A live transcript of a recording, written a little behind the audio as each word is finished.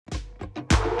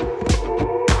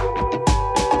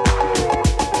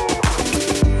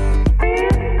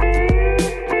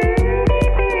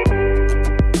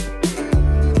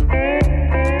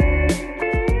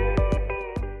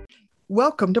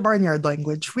Welcome to Barnyard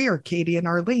Language. We are Katie and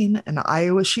Arlene, an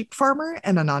Iowa sheep farmer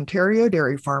and an Ontario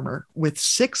dairy farmer, with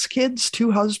 6 kids,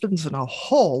 2 husbands, and a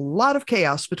whole lot of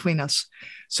chaos between us.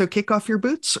 So kick off your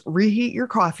boots, reheat your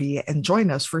coffee, and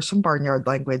join us for some Barnyard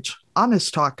Language.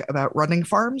 Honest talk about running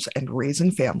farms and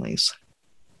raising families.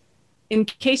 In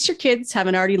case your kids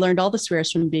haven't already learned all the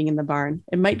swears from being in the barn,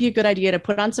 it might be a good idea to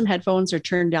put on some headphones or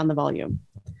turn down the volume.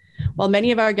 While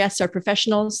many of our guests are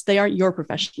professionals, they aren't your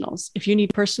professionals. If you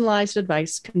need personalized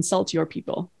advice, consult your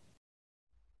people.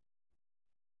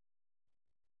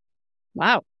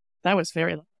 Wow, that was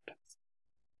very loud.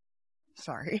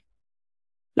 Sorry.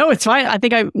 No, it's fine. I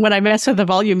think when I mess with the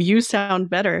volume, you sound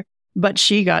better, but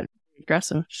she got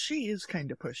aggressive. She is kind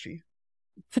of pushy.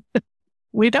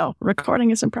 We know. Recording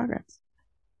is in progress.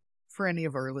 For any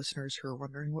of our listeners who are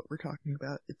wondering what we're talking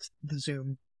about, it's the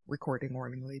Zoom recording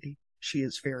warning lady. She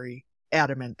is very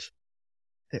adamant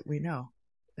that we know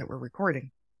that we're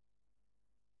recording.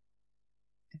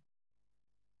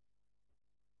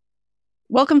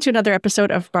 Welcome to another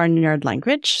episode of Barnyard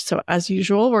Language. So as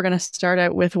usual, we're going to start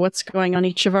out with what's going on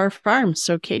each of our farms.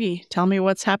 So Katie, tell me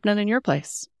what's happening in your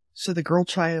place. So the girl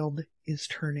child is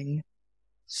turning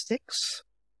 6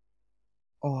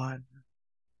 on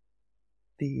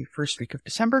the first week of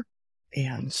December.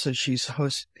 And so she's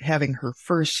having her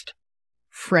first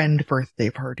friend birthday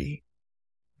party,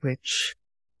 which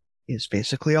is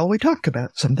basically all we talk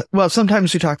about.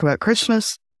 Sometimes we talk about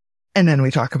Christmas, and then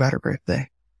we talk about her birthday.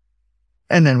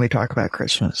 And then we talk about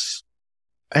Christmas,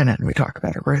 and then we talk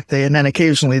about her birthday. And then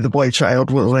occasionally the boy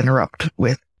child will interrupt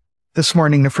with, this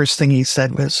morning the first thing he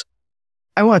said was,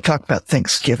 I want to talk about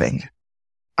Thanksgiving.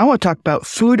 I want to talk about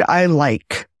food I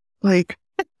like. Like,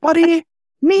 buddy,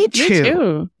 me too. Me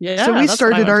too. Yeah, so we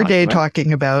started our day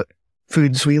talking about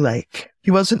foods we like. He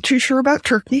wasn't too sure about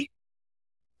turkey,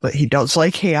 but he does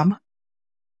like ham.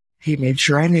 He made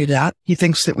sure I knew that. He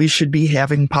thinks that we should be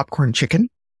having popcorn chicken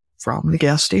from the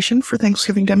gas station for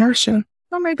Thanksgiving dinner. So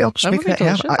maybe I'll just make that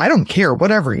happen. I don't care,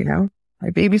 whatever, My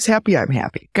baby's happy, I'm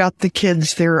happy. Got the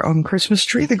kids their own Christmas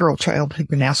tree. The girl child had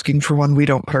been asking for one. We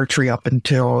don't put our tree up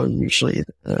until usually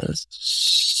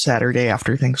Saturday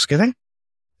after Thanksgiving.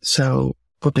 So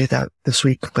we'll do that this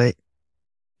week. But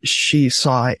she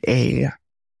saw a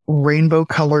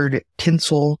rainbow-colored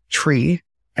tinsel tree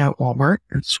at Walmart.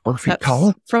 It's 4 feet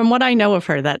tall. From what I know of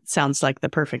her, that sounds like the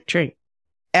perfect tree.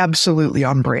 Absolutely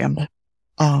on brand.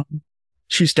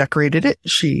 She's decorated it.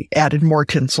 She added more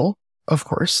tinsel, of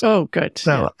course. Oh, good.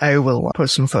 So I will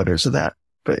post some photos of that.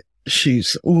 But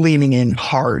she's leaning in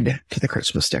hard to the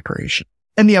Christmas decoration.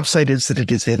 And the upside is that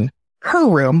it is in her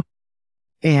room.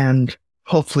 And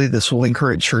hopefully this will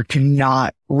encourage her to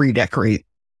not redecorate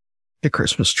the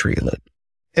Christmas tree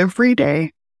every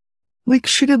day like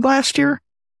she did last year.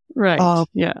 Right.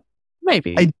 Yeah.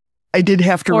 Maybe. I did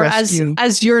have to rescue.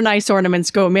 As your nice ornaments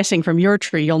go missing from your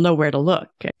tree, you'll know where to look.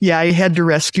 Yeah, I had to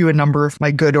rescue a number of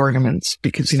my good ornaments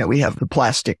because, we have the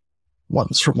plastic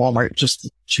ones from Walmart, just the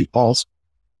cheap balls.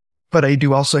 But I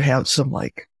do also have some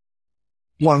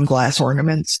long glass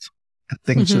ornaments and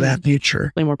things of that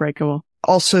nature. More breakable.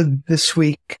 Also this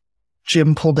week,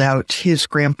 Jim pulled out his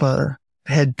grandpa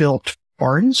had built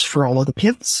barns for all of the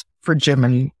kids, for Jim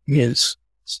and his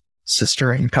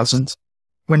sister and cousins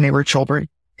when they were children.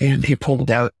 And he pulled it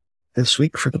out this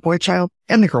week for the boy child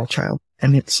and the girl child.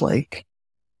 And it's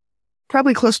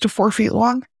probably close to 4 feet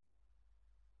long.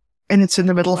 And it's in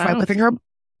the middle of my living room.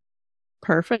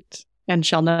 Perfect. And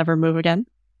shall never move again?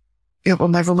 It will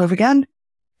never move again.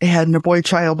 And the boy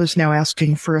child is now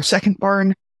asking for a second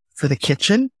barn for the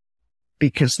kitchen,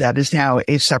 because that is now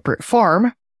a separate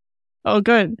farm. Oh,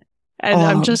 good. And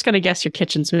I'm just going to guess your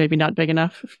kitchen's maybe not big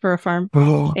enough for a farm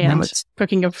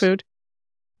cooking of food.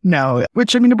 No,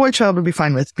 which, the boy child would be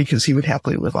fine with, because he would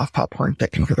happily live off popcorn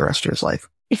chicken for the rest of his life.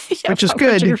 Which is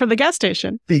good. For the gas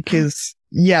station. Because,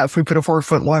 if we put a 4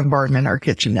 foot long barn in our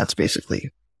kitchen, that's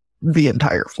basically the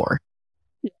entire floor.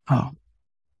 Yeah.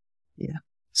 Yeah.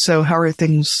 So how are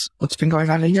things? What's been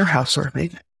going on in your house,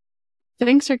 Orly?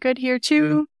 Things are good here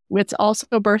too. It's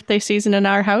also birthday season in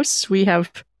our house. We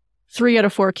have 3 out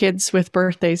of 4 kids with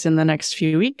birthdays in the next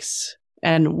few weeks.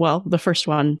 And the first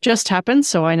one just happened.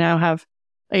 So I now have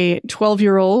a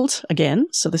 12-year-old again.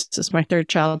 So this is my third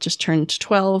child, just turned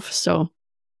 12. So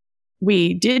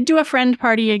we did do a friend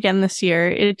party again this year.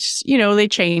 It's, they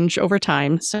change over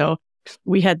time. So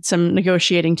we had some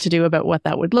negotiating to do about what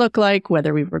that would look like,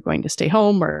 whether we were going to stay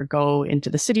home or go into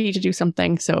the city to do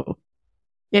something. So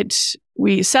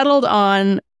we settled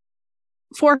on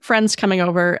 4 friends coming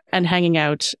over and hanging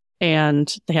out,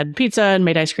 and they had pizza and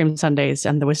made ice cream sundaes,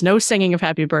 and there was no singing of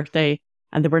happy birthday,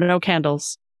 and there were no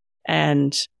candles.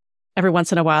 And every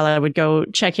once in a while I would go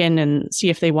check in and see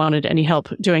if they wanted any help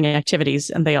doing activities.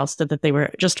 And they all said that they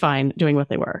were just fine doing what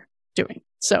they were doing.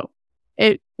 So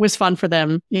it was fun for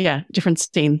them. Yeah. Different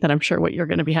scene than I'm sure what you're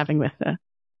going to be having with a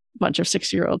bunch of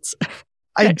 6-year-olds.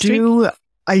 I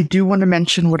do want to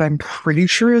mention what I'm pretty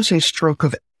sure is a stroke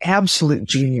of absolute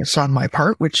genius on my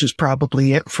part, which is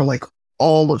probably it for like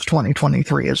all of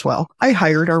 2023 as well. I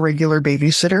hired our regular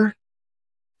babysitter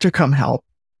to come help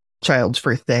child's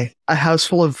birthday, a house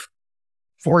full of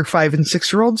 4, 5, and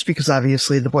 6-year-olds, because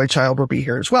obviously the boy child will be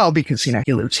here as well because, he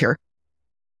lives here.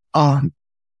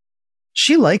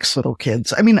 She likes little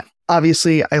kids. I mean,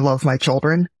 obviously I love my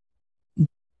children,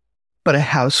 but a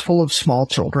house full of small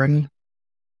children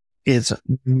is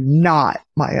not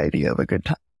my idea of a good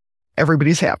time.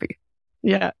 Everybody's happy.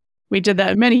 Yeah. We did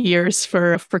that many years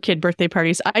for kid birthday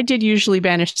parties. I did usually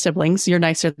banish siblings. You're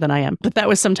nicer than I am. But that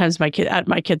was sometimes at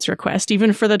my kid's request.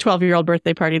 Even for the 12-year-old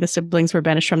birthday party, the siblings were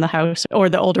banished from the house, or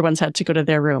the older ones had to go to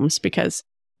their rooms because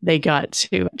they got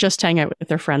to just hang out with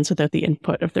their friends without the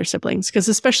input of their siblings. Because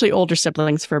especially older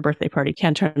siblings for a birthday party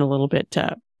can turn a little bit,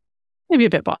 maybe a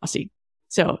bit bossy.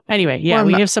 So anyway, yeah,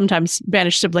 we have sometimes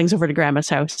banished siblings over to grandma's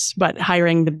house, but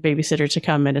hiring the babysitter to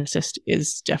come and assist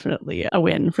is definitely a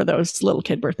win for those little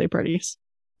kid birthday parties.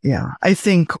 Yeah, I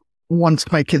think once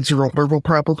my kids are older, we'll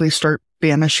probably start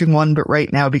banishing one. But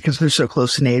right now, because they're so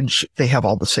close in age, they have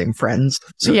all the same friends.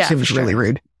 So it seems really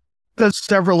rude. But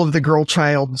several of the girl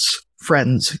child's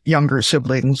friends, younger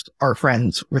siblings, are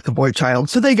friends with the boy child.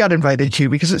 So they got invited too,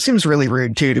 because it seems really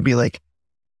rude too to be like,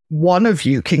 one of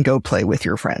you can go play with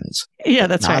your friends. Yeah,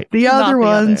 that's right. The other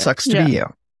one sucks to be you.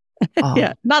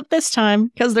 Yeah, not this time,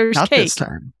 because there's not cake. This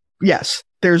time. Yes,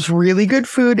 there's really good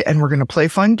food, and we're going to play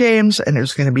fun games, and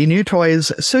there's going to be new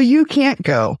toys, so you can't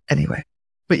go. Anyway,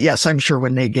 but yes, I'm sure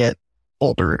when they get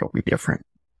older, it'll be different.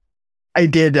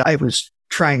 I was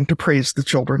trying to praise the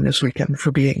children this weekend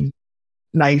for being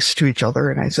nice to each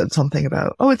other, and I said something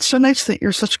about, oh, it's so nice that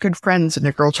you're such good friends, and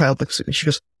the girl child looks at me, she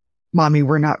goes, Mommy,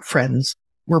 we're not friends.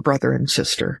 We're brother and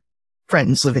sister.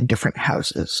 Friends live in different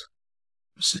houses.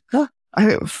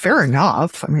 Fair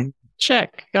enough. I mean,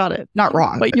 check. Got it. Not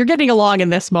wrong. But you're getting along in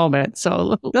this moment.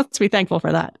 So let's be thankful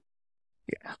for that.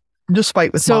 Yeah. Just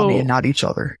fight with mommy and not each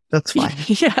other. That's fine.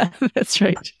 Yeah, that's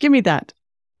right. Give me that.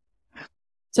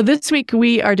 So this week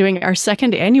we are doing our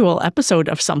second annual episode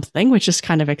of something, which is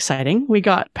kind of exciting. We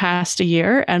got past a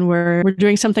year and we're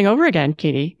doing something over again,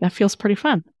 Katie. That feels pretty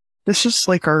fun. This is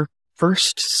like our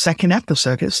second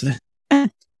episode, isn't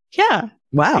it? Yeah.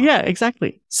 Wow. Yeah,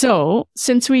 exactly. So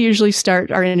since we usually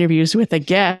start our interviews with a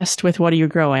guest with what are you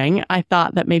growing, I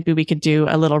thought that maybe we could do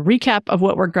a little recap of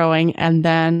what we're growing. And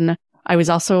then I was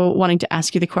also wanting to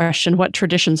ask you the question, what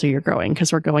traditions are you growing?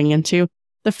 Because we're going into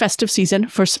the festive season.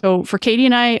 For Katie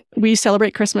and I, we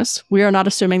celebrate Christmas. We are not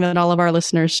assuming that all of our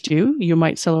listeners do. You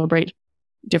might celebrate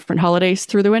different holidays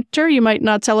through the winter. You might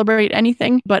not celebrate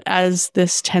anything. But as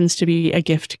this tends to be a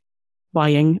gift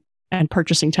buying and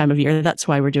purchasing time of year, that's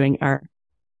why we're doing our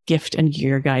gift and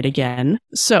year guide again.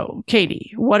 So,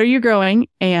 Katie, what are you growing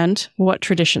and what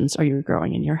traditions are you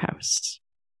growing in your house?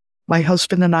 My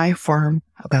husband and I farm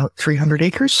about 300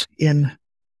 acres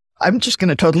I'm just going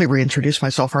to totally reintroduce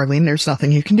myself, Arlene. There's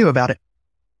nothing you can do about it.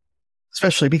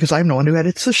 Especially because I'm the one who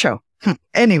edits the show.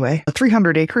 Anyway,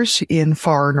 300 acres in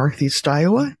far northeast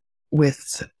Iowa.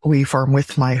 We farm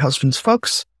with my husband's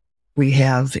folks. We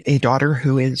have a daughter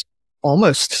who is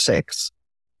almost 6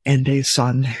 and a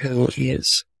son who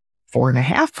is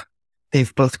 4.5.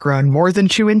 They've both grown more than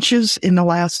 2 inches in the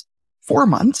last 4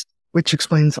 months, which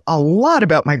explains a lot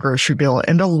about my grocery bill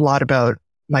and a lot about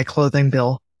my clothing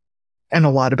bill and a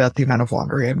lot about the amount of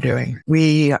laundry I'm doing.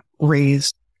 We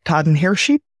raise Todd and Hare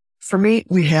sheep. For me,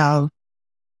 we have,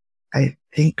 I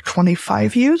think,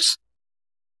 25 ewes.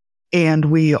 And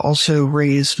we also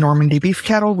raise Normandy beef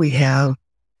cattle. We have,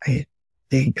 I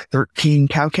think, 13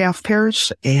 cow-calf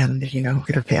pairs and,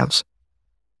 feeder calves.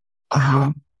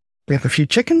 We have a few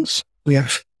chickens. We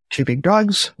have 2 big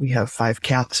dogs. We have 5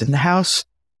 cats in the house,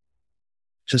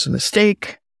 which is a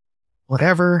mistake.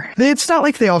 Whatever. It's not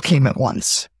like they all came at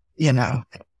once, And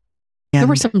there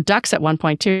were some ducks at one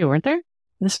point too, weren't there?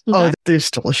 There's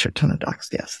still a shit ton of ducks.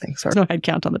 Yes, thanks. There's no head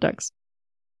count on the ducks.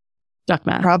 Duck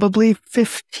math. Probably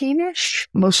 15-ish,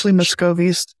 mostly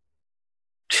Muscovies,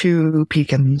 2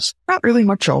 pecans. Not really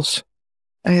much else.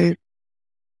 That's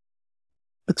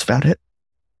about it.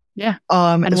 Yeah.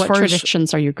 And what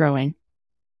traditions are you growing?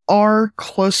 Our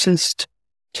closest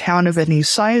town of any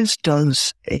size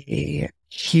does a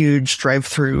huge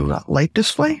drive-through light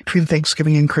display between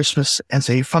Thanksgiving and Christmas as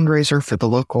a fundraiser for the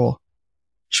local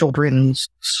children's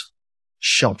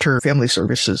shelter family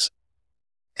services.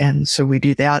 And so we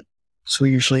do that. So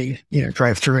we usually,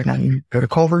 drive through and then go to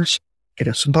Culver's, get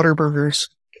us some Butterburgers,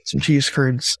 get some cheese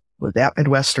curds with that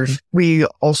Midwestern. We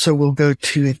also will go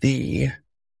to the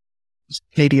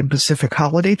Canadian Pacific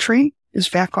Holiday Train is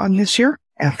back on this year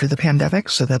after the pandemic.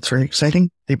 So that's very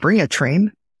exciting. They bring a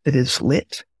train that is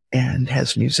lit and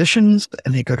has musicians,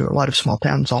 and they go to a lot of small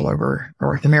towns all over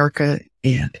North America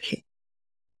and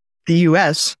the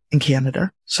US and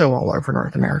Canada. So all over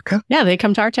North America. Yeah, they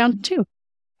come to our town too.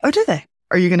 Oh, do they?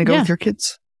 Are you going to go with your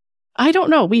kids? I don't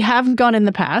know. We have gone in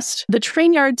the past. The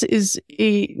train yards is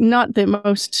not the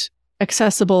most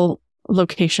accessible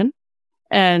location.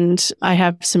 And I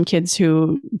have some kids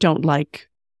who don't like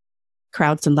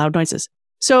crowds and loud noises.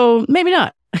 So maybe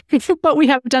not. But we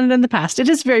have done it in the past. It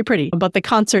is very pretty. But the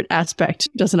concert aspect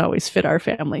doesn't always fit our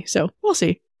family. So we'll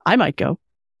see. I might go.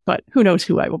 But who knows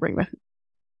who I will bring with.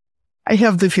 I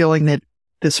have the feeling that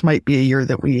this might be a year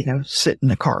that we, sit in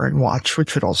the car and watch,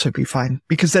 which would also be fine,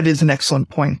 because that is an excellent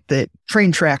point that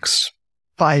train tracks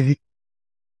by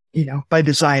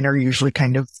design are usually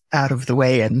kind of out of the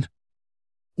way and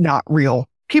not real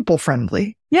people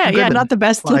friendly. Yeah. Not the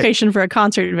best location for a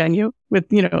concert venue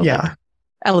with, like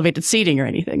elevated seating or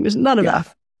anything. There's none of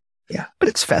that. Yeah. But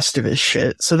it's festive as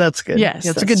shit. So that's good. Yes.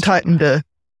 It's a good time to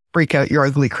break out your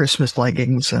ugly Christmas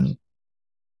leggings and,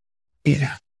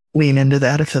 lean into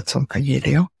that if that's something you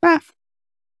do.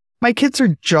 My kids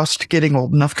are just getting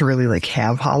old enough to really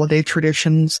have holiday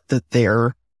traditions that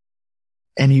they're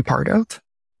any part of.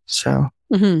 So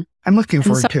I'm looking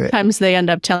forward to it. Sometimes they end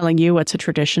up telling you what's a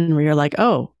tradition where you're like,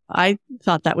 oh, I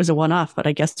thought that was a one-off, but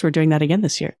I guess we're doing that again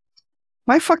this year.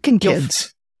 My fucking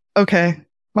kids. Okay.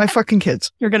 My fucking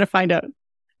kids. You're going to find out.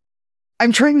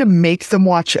 I'm trying to make them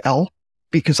watch Elle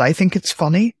because I think it's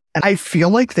funny. And I feel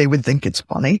like they would think it's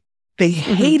funny. They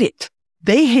hate it.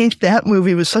 They hate that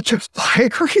movie with such a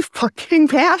fiery fucking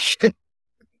passion.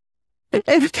 And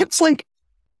it's like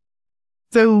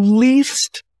the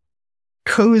least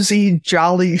cozy,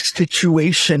 jolly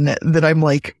situation that I'm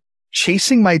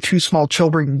chasing my two small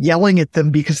children, yelling at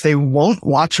them because they won't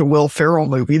watch a Will Ferrell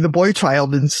movie. The boy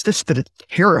child insists that it's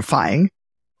terrifying.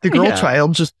 The girl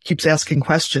child just keeps asking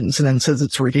questions and then says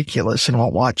it's ridiculous and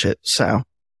won't watch it. So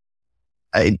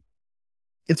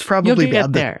it's probably You'll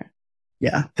get there.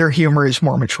 Yeah, their humor is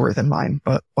more mature than mine,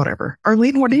 but whatever.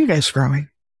 Arlene, what are you guys growing?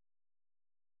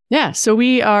 Yeah, so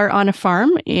we are on a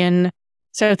farm in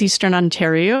southeastern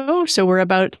Ontario. So we're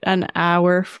about an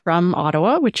hour from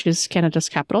Ottawa, which is Canada's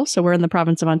capital. So we're in the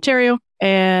province of Ontario.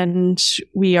 And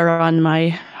we are on my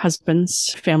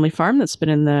husband's family farm that's been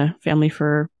in the family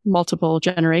for multiple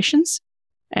generations.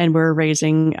 And we're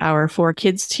raising our 4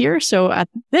 kids here. So at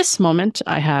this moment,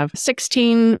 I have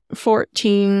 16,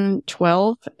 14,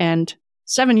 12, and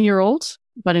 7-year-olds,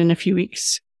 but in a few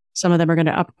weeks, some of them are going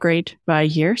to upgrade by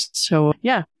years. So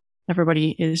yeah,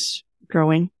 everybody is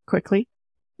growing quickly.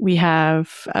 We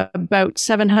have about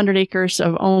 700 acres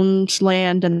of owned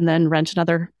land and then rent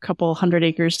another couple hundred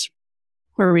acres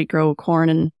where we grow corn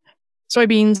and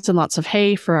soybeans and lots of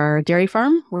hay for our dairy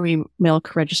farm where we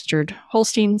milk registered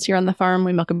Holsteins here on the farm.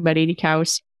 We milk about 80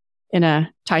 cows in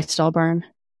a tie stall barn.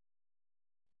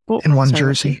 In one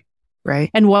Jersey.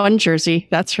 Right. And one Jersey.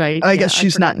 That's right. I guess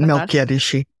she's not in milk yet, is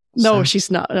she? No,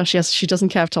 she's not. No, she doesn't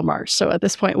calve till March. So at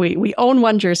this point, we own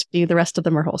one Jersey. The rest of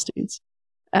them are Holsteins.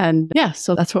 And yeah,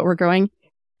 so that's what we're growing.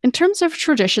 In terms of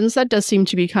traditions, that does seem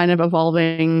to be kind of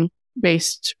evolving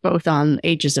based both on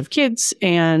ages of kids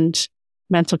and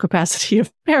mental capacity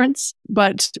of parents.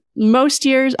 But most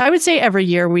years, I would say every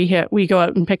year we go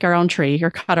out and pick our own tree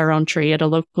or cut our own tree at a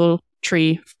local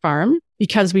tree farm.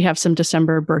 Because we have some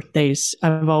December birthdays,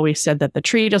 I've always said that the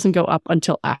tree doesn't go up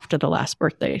until after the last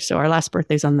birthday. So our last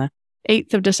birthday's on the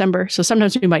 8th of December. So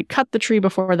sometimes we might cut the tree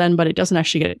before then, but it doesn't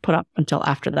actually get put up until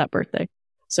after that birthday.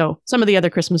 So some of the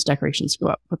other Christmas decorations go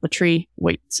up, but the tree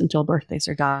waits until birthdays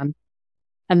are gone.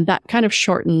 And that kind of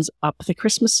shortens up the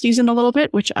Christmas season a little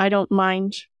bit, which I don't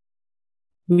mind.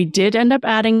 We did end up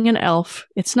adding an elf.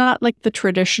 It's not like the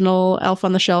traditional elf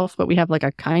on the shelf, but we have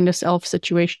a kindness elf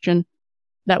situation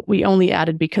that we only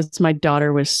added because my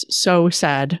daughter was so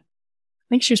sad. I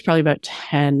think she was probably about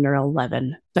 10 or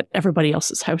 11 that everybody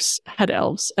else's house had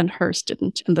elves and hers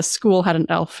didn't. And the school had an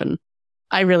elf. And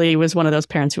I really was one of those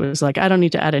parents who was like, I don't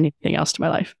need to add anything else to my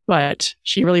life. But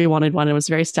she really wanted one and was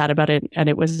very sad about it. And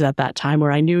it was at that time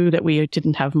where I knew that we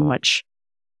didn't have much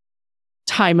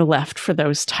time left for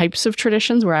those types of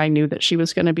traditions where I knew that she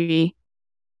was going to be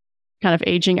kind of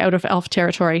aging out of elf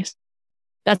territory.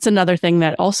 That's another thing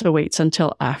that also waits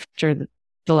until after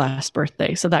the last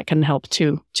birthday. So that can help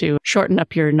to shorten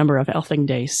up your number of elfing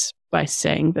days by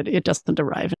saying that it doesn't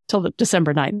arrive until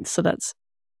December 9th. So that's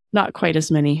not quite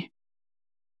as many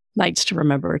nights to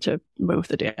remember to move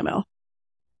the damn elf.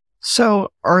 So,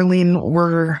 Arlene,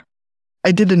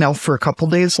 I did an elf for a couple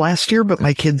days last year, but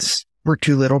my kids were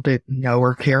too little to know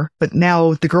or care. But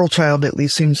now the girl child at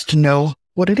least seems to know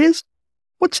what it is.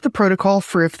 What's the protocol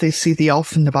for if they see the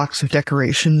elf in the box of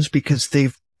decorations because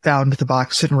they've found the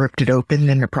box and ripped it open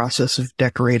in the process of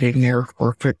decorating their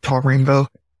 4-foot-tall rainbow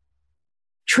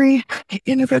tree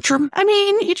in a bedroom? I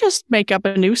mean, you just make up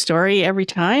a new story every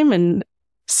time and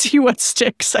see what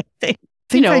sticks, I think.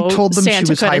 I told them Santa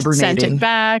she was hibernating. Sent it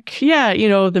back. Yeah,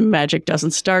 the magic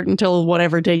doesn't start until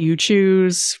whatever day you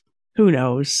choose. Who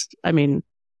knows? I mean,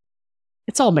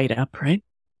 it's all made up, right?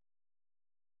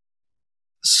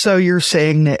 So you're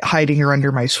saying that hiding her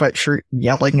under my sweatshirt,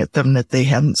 yelling at them that they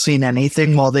hadn't seen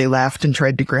anything while they laughed and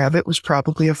tried to grab it was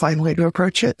probably a fine way to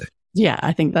approach it? Yeah,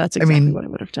 I think that's exactly what I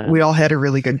would have done. We all had a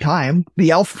really good time.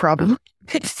 The elf problem.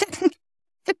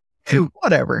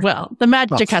 Whatever. Well, the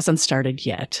magic hasn't started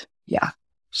yet. Yeah.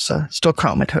 So still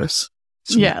comatose.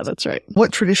 Yeah, that's right.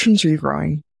 What traditions are you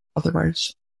growing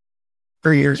otherwise?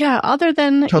 For years? Yeah, other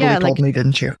than told me,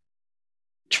 didn't you?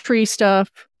 Tree stuff.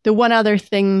 The one other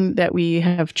thing that we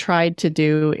have tried to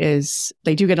do is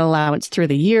they do get an allowance through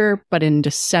the year, but in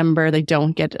December they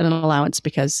don't get an allowance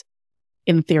because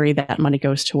in theory that money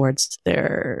goes towards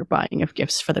their buying of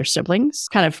gifts for their siblings,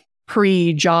 kind of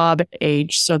pre-job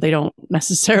age, so they don't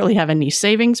necessarily have any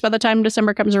savings by the time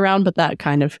December comes around, but that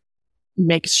kind of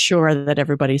makes sure that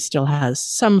everybody still has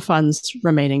some funds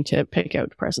remaining to pick out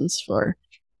presents for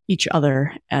each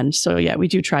other. And so, yeah, we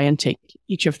do try and take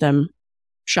each of them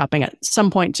shopping at some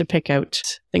point to pick out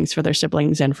things for their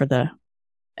siblings and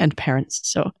parents.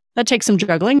 So that takes some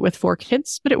juggling with 4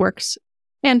 kids, but it works.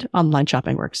 And online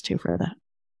shopping works too for that.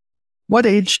 What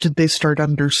age did they start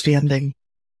understanding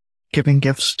giving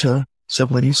gifts to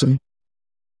siblings?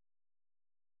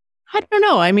 I don't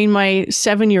know. I mean, my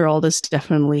 7-year-old is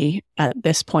definitely at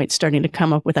this point starting to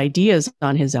come up with ideas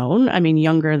on his own. I mean,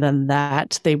 younger than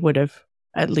that, they would have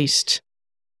at least,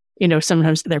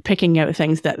 sometimes they're picking out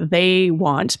things that they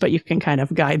want, but you can kind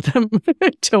of guide them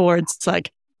towards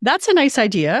like, that's a nice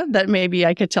idea that maybe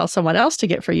I could tell someone else to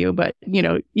get for you. But,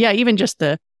 even just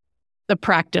the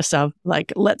practice of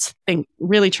like, let's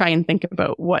really try and think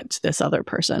about what this other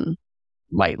person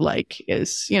might like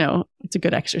is, it's a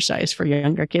good exercise for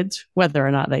younger kids. Whether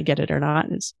or not they get it or not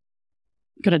is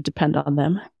going to depend on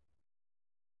them.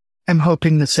 I'm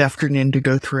hoping this afternoon to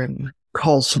go through and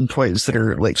call some toys that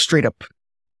are like straight up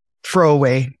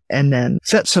throwaway and then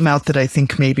set some out that I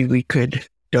think maybe we could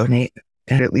donate.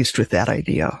 And at least with that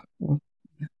idea,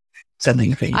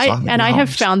 sending things on. And I have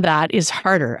found that is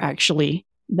harder actually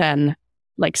than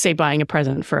like say buying a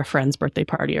present for a friend's birthday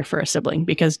party or for a sibling,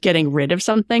 because getting rid of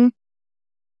something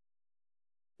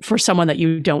for someone that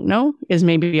you don't know is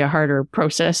maybe a harder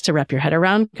process to wrap your head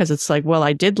around, because it's like, well,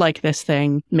 I did like this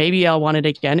thing. Maybe I'll want it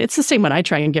again. It's the same when I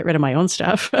try and get rid of my own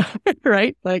stuff,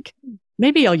 right? Like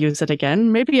maybe I'll use it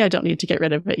again. Maybe I don't need to get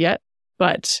rid of it yet.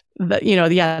 But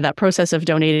that process of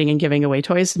donating and giving away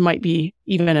toys might be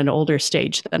even an older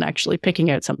stage than actually picking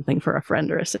out something for a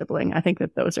friend or a sibling. I think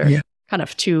that those are kind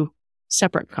of two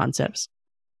separate concepts.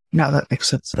 No, that makes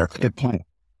sense. That's a good point.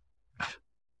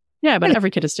 Yeah, but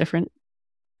every kid is different.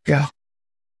 Yeah.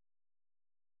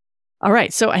 All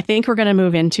right. So I think we're going to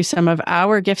move into some of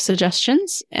our gift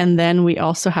suggestions. And then we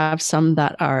also have some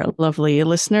that our lovely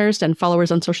listeners and followers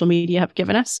on social media have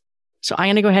given us. So I'm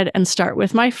going to go ahead and start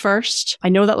with my first. I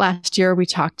know that last year we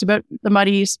talked about the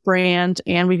Muddies brand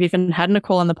and we've even had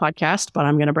Nicole on the podcast, but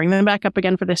I'm going to bring them back up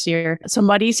again for this year. So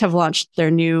Muddies have launched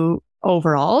their new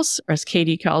overalls, or as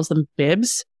Katie calls them,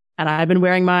 bibs. And I've been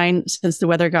wearing mine since the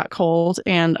weather got cold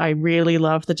and I really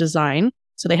love the design.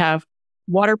 So they have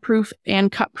waterproof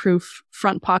and cut-proof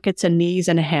front pockets and knees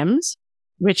and hems,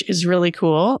 which is really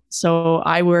cool. So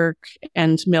I work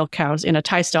and milk cows in a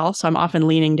tie stall, so I'm often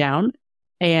leaning down.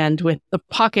 And with the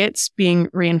pockets being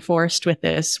reinforced with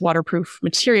this waterproof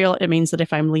material, it means that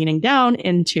if I'm leaning down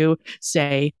into,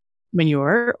 say,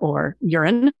 manure or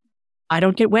urine, I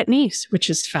don't get wet knees, which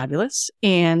is fabulous.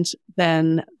 And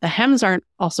then the hems aren't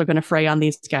also going to fray on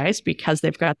these guys because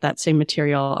they've got that same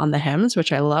material on the hems,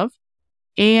 which I love.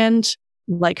 And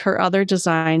like her other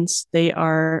designs, they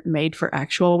are made for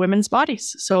actual women's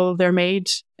bodies. So they're made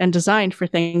and designed for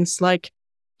things like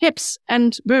hips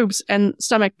and boobs and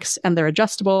stomachs, and they're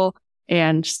adjustable.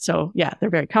 And so, yeah,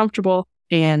 they're very comfortable,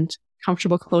 and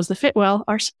comfortable clothes that fit well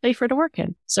are safer to work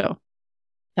in. So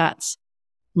that's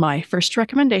my first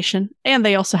recommendation. And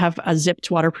they also have a zipped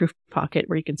waterproof pocket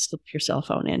where you can slip your cell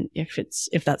phone in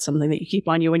if that's something that you keep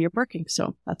on you when you're working.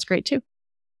 So that's great too.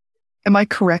 Am I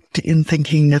correct in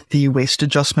thinking that the waist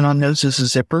adjustment on those is a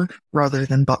zipper rather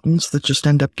than buttons that just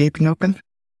end up gaping open?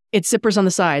 It's zippers on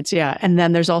the sides, yeah. And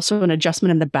then there's also an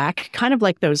adjustment in the back, kind of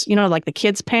like those, like the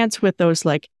kids' pants with those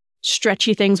like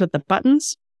stretchy things with the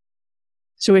buttons.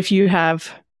 So if you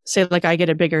have, say, like I get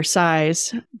a bigger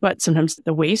size, but sometimes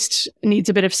the waist needs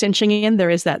a bit of cinching in, there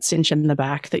is that cinch in the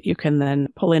back that you can then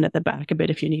pull in at the back a bit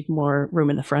if you need more room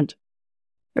in the front.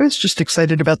 I was just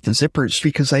excited about the zippers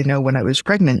because I know when I was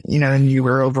pregnant, and you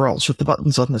wear overalls with the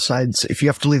buttons on the sides, if you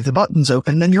have to leave the buttons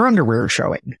open, then your underwear is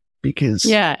showing. Because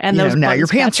and those now your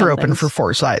pants are open for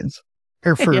 4 sides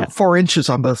or for 4 inches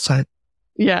on both sides.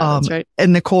 Yeah, that's right.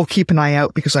 And Nicole, keep an eye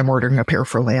out because I'm ordering a pair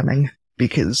for lambing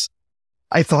because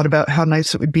I thought about how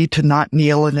nice it would be to not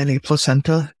kneel in any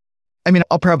placenta. I mean,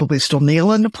 I'll probably still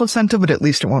kneel in the placenta, but at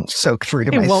least it won't soak through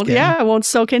to my skin. Yeah, it won't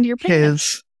soak into your pants.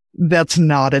 Because that's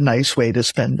not a nice way to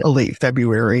spend a late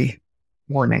February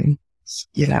morning,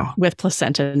 With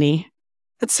placenta knee.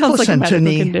 It sounds like a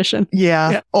medical condition.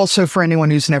 Yeah. Also, for anyone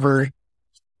who's never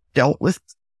dealt with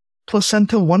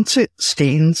placenta, once it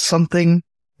stains something,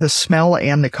 the smell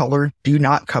and the color do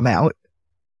not come out.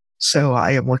 So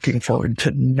I am looking forward to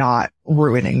not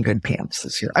ruining good pants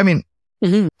this year. I mean,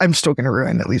 I'm still going to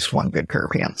ruin at least one good pair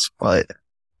of pants, but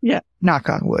knock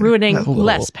on wood. Ruining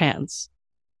less pants.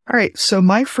 All right. So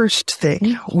my first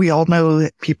thing, we all know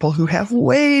that people who have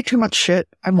way too much shit,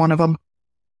 I'm one of them.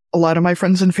 A lot of my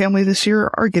friends and family this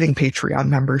year are getting Patreon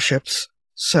memberships.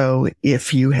 So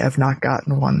if you have not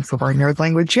gotten one for Barnyard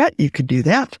Language yet, you could do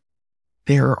that.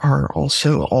 There are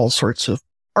also all sorts of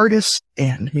artists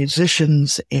and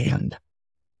musicians and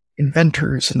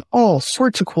inventors and all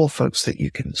sorts of cool folks that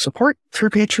you can support through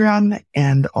Patreon.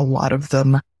 And a lot of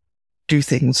them do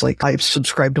things like I've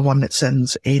subscribed to one that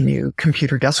sends a new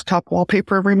computer desktop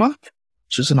wallpaper every month,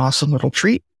 which is an awesome little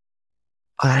treat.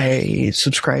 I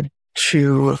subscribe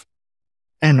to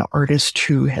an artist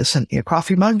who has sent me a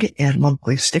coffee mug and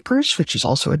monthly stickers, which is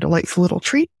also a delightful little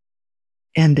treat.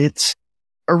 And it's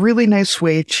a really nice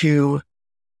way to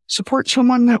support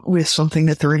someone with something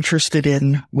that they're interested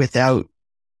in without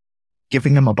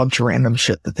giving them a bunch of random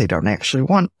shit that they don't actually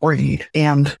want or need.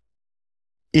 And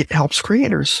it helps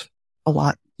creators a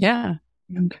lot. Yeah.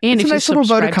 And it's a nice little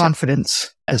vote of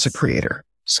confidence as a creator.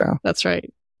 So that's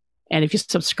right. And if you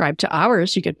subscribe to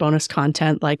ours, you get bonus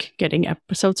content like getting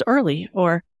episodes early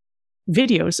or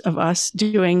videos of us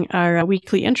doing our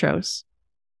weekly intros.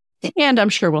 And I'm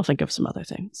sure we'll think of some other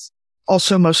things.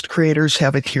 Also, most creators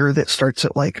have a tier that starts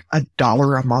at like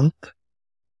 $1 a month.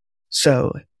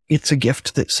 So it's a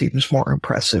gift that seems more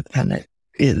impressive than it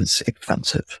is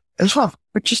expensive as well,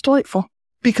 which is delightful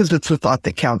because it's the thought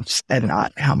that counts and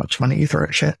not how much money you throw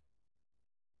at shit.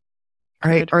 All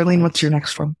right, Arlene, what's your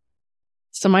next one?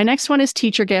 So my next one is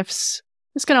teacher gifts.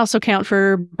 This can also count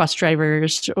for bus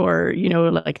drivers or,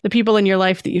 like the people in your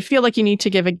life that you feel like you need to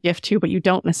give a gift to, but you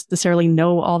don't necessarily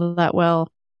know all that well.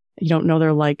 You don't know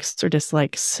their likes or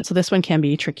dislikes. So this one can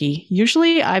be tricky.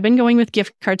 Usually I've been going with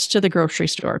gift cards to the grocery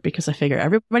store because I figure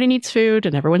everybody needs food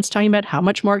and everyone's talking about how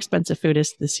much more expensive food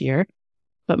is this year.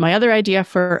 But my other idea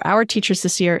for our teachers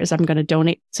this year is I'm going to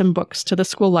donate some books to the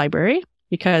school library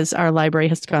because our library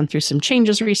has gone through some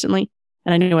changes recently.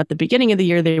 And I know at the beginning of the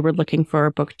year, they were looking for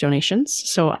book donations.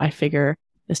 So I figure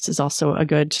this is also a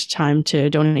good time to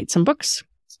donate some books.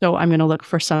 So I'm going to look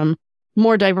for some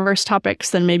more diverse topics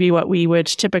than maybe what we would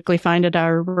typically find at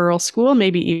our rural school.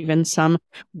 Maybe even some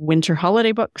winter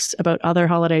holiday books about other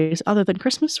holidays other than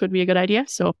Christmas would be a good idea.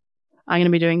 So I'm going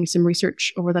to be doing some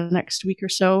research over the next week or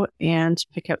so and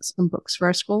pick out some books for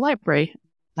our school library.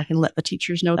 I can let the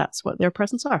teachers know that's what their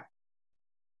presents are.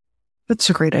 That's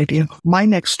a great idea. My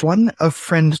next one, a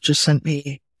friend just sent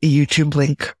me a YouTube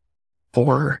link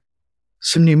for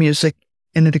some new music.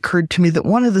 And it occurred to me that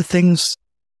one of the things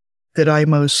that I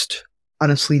most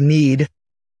honestly need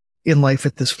in life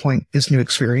at this point is new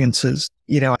experiences.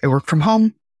 I work from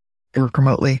home, I work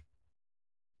remotely,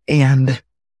 and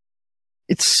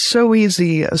it's so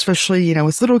easy, especially,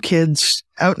 with little kids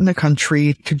out in the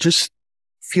country to just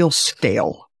feel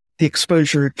stale. The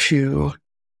exposure to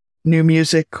new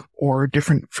music or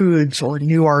different foods or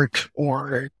new art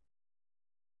or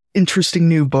interesting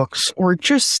new books or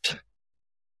just,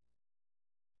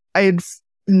 I had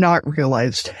not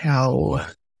realized how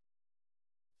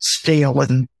stale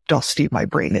and dusty my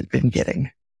brain had been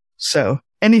getting. So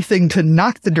anything to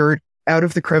knock the dirt out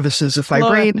of the crevices of my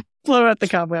brain. Blow out the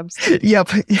cobwebs. Yep.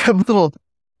 A little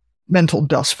mental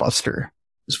dust buster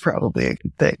is probably a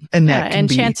good thing. And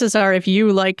chances are if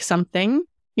you like something,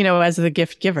 as the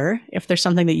gift giver, if there's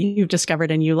something that you've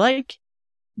discovered and you like,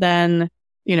 then,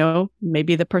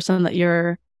 maybe the person that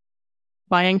you're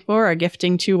buying for or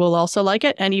gifting to will also like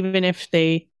it. And even if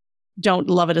they don't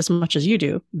love it as much as you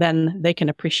do, then they can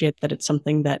appreciate that it's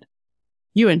something that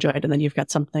you enjoyed, and then you've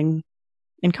got something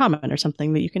in common or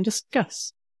something that you can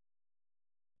discuss.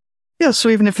 Yeah, so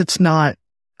even if it's not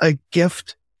a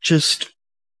gift, just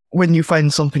when you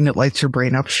find something that lights your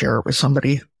brain up, share it with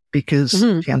somebody, because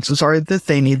chances are that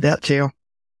they need that too.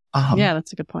 Yeah,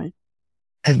 that's a good point.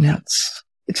 And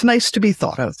it's nice to be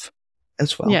thought of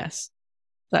as well. Yes,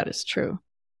 that is true.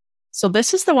 So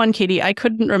this is the one, Katie, I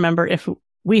couldn't remember if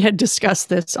we had discussed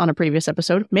this on a previous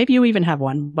episode. Maybe you even have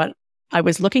one, but I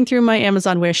was looking through my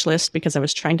Amazon wish list because I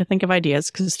was trying to think of ideas,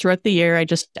 because throughout the year, I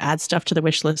just add stuff to the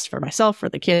wish list for myself or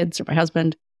the kids or my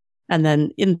husband. And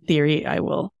then in theory, I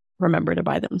will remember to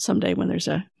buy them someday when there's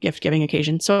a gift giving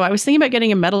occasion. So I was thinking about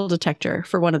getting a metal detector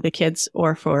for one of the kids,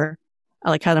 or for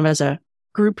like kind of as a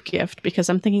group gift, because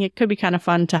I'm thinking it could be kind of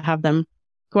fun to have them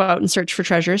go out and search for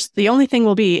treasures. The only thing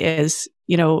will be is,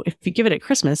 if you give it at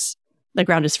Christmas, the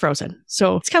ground is frozen.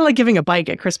 So it's kind of like giving a bike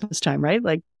at Christmas time, right?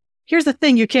 Like, here's the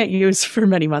thing you can't use for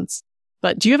many months.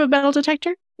 But do you have a metal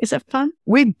detector? Is that fun?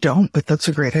 We don't, but that's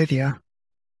a great idea.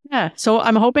 Yeah. So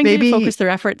I'm hoping to focus their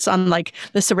efforts on like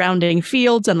the surrounding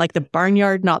fields and like the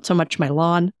barnyard, not so much my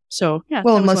lawn. So yeah.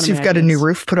 Well, unless you've got a new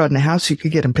roof put on the house, you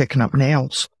could get them picking up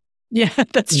nails. Yeah,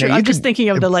 that's true. I'm just thinking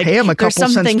of the like, pay them a couple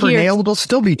cents per here. nail, it'll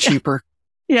still be cheaper.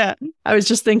 Yeah. I was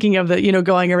just thinking of the,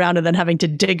 going around and then having to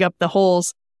dig up the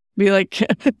holes. Be like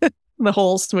the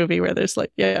Holes movie where there's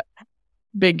like,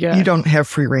 big. You don't have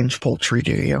free range poultry,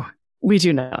 do you? We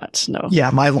do not, no. Yeah,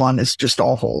 my lawn is just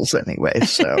all holes anyway,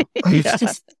 so.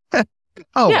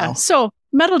 Well. So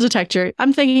metal detector,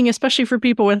 I'm thinking especially for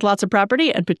people with lots of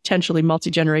property and potentially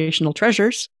multi-generational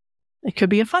treasures, it could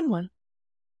be a fun one.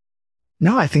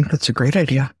 No, I think that's a great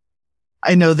idea.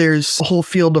 I know there's a whole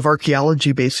field of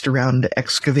archaeology based around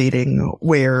excavating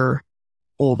where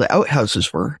old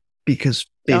outhouses were, because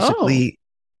basically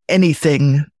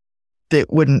anything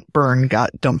that wouldn't burn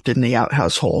got dumped in the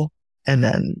outhouse hole and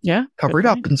then covered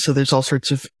up. And so there's all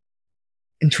sorts of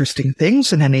interesting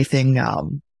things, and anything,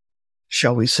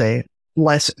 shall we say,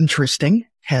 less interesting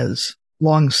has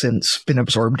long since been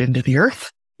absorbed into the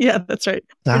earth. Yeah, that's right.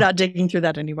 We're not digging through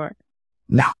that anymore.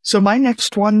 No. So my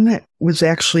next one was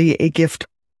actually a gift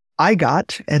I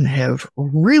got and have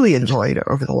really enjoyed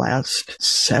over the last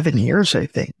 7 years, I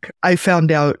think. I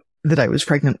found out that I was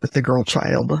pregnant with a girl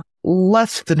child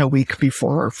less than a week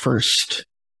before our first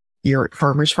year at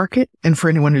Farmer's Market. And for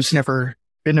anyone who's never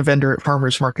been a vendor at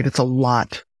Farmer's Market, it's a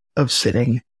lot of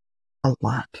sitting,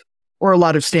 or a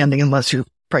lot of standing, unless you're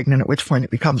pregnant, at which point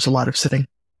it becomes a lot of sitting.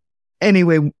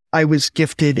 Anyway, I was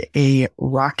gifted a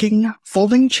rocking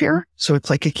folding chair. So it's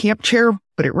like a camp chair,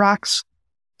 but it rocks.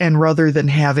 And rather than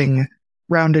having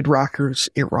rounded rockers,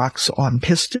 it rocks on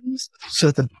pistons. So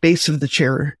the base of the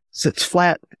chair sits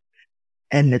flat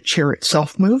and the chair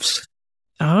itself moves,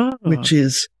 which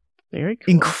is very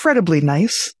cool. Incredibly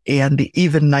nice, and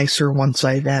even nicer once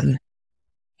I then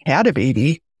had a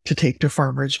baby to take to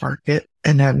Farmer's Market,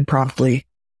 and then promptly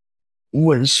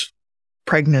was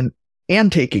pregnant and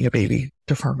taking a baby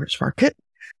to Farmer's Market.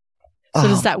 So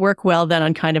does that work well then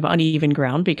on kind of uneven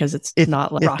ground, because it's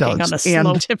not like rocking on a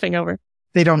slow tipping over?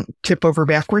 They don't tip over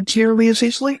backwards nearly as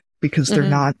easily because they're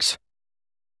not,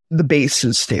 the base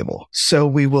is stable. So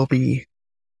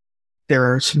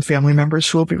there are some family members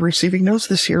who will be receiving those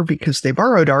this year because they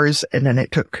borrowed ours, and then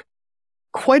it took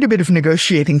quite a bit of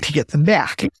negotiating to get them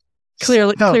back.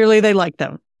 Clearly they like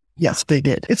them. Yes, they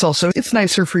did. It's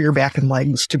nicer for your back and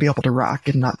legs to be able to rock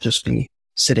and not just be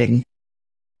sitting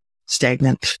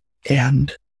stagnant.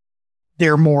 And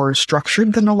they're more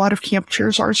structured than a lot of camp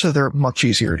chairs are, so they're much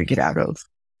easier to get out of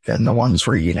than the ones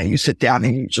where, you sit down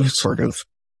and you just sort of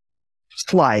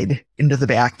slide into the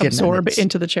back. Absorb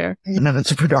into the chair. And then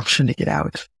it's a production to get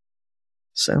out.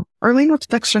 So, Arlene, what's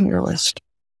next on your list?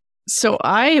 So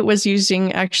I was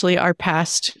using actually our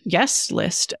past guest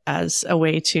list as a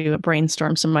way to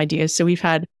brainstorm some ideas. So we've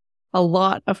had a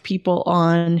lot of people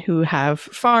on who have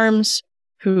farms,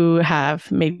 who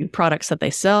have maybe products that they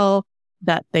sell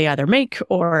that they either make,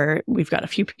 or we've got a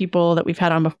few people that we've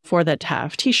had on before that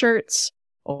have t-shirts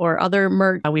or other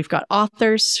merch. We've got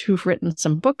authors who've written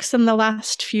some books in the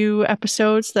last few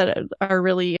episodes that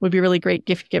would be really great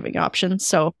gift giving options.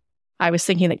 So I was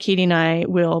thinking that Katie and I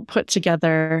will put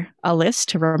together a list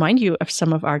to remind you of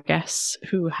some of our guests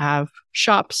who have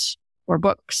shops or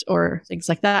books or things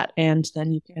like that. And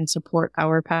then you can support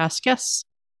our past guests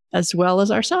as well as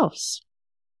ourselves.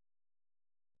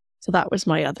 So that was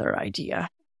my other idea.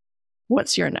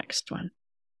 What's your next one?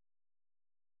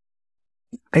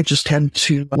 I just had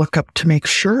to look up to make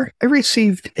sure. I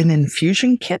received an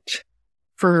infusion kit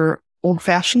for old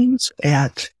fashions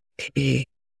at a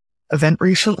event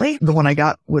recently. The one I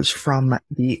got was from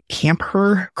the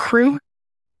Camper crew.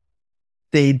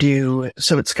 They do,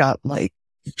 so it's got like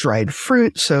dried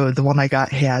fruit. So the one I got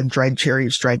had dried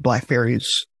cherries, dried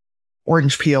blackberries,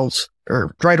 orange peels,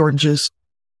 or dried oranges,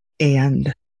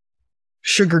 and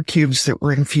sugar cubes that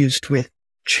were infused with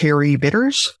cherry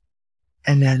bitters.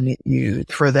 And then you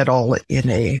throw that all in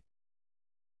I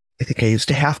think I used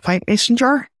a half pint mason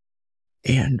jar,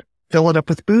 and fill it up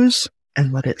with booze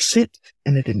and let it sit,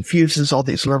 and it infuses all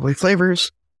these lovely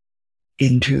flavors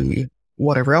into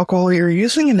whatever alcohol you're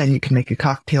using, and then you can make a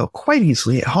cocktail quite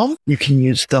easily at home. You can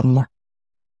use them.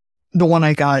 The one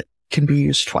I got can be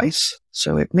used twice,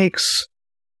 so it makes,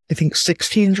 I think,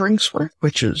 16 drinks worth,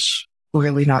 which is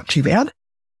really not too bad.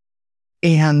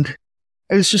 And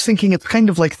I was just thinking, it's kind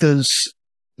of like the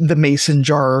mason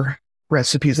jar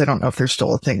recipes. I don't know if they're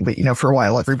still a thing, but for a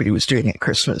while everybody was doing it at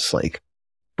Christmas, like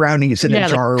brownies in a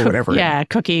jar or whatever. Yeah,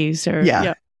 cookies or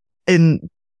yeah. And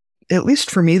at least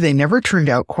for me, they never turned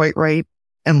out quite right.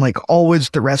 And like always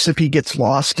the recipe gets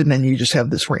lost, and then you just have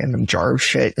this random jar of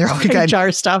shit. You're like,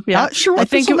 jar stuff. Yeah. Not sure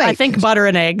what I think butter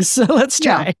and eggs. So let's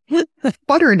try. Yeah.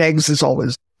 Butter and eggs is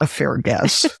always a fair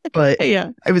guess. But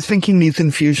yeah. I was thinking these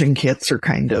infusion kits are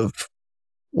kind of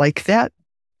like that,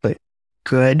 but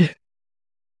good.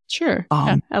 Sure.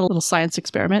 A little science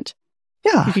experiment.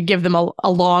 Yeah. You could give them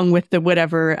along with the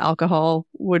whatever alcohol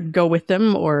would go with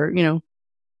them, or,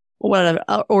 whatever,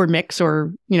 or mix,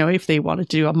 or, if they wanted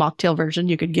to do a mocktail version,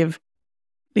 you could give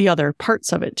the other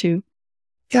parts of it too.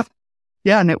 Yep.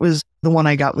 Yeah. And it was the one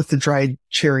I got with the dried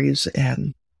cherries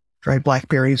and dried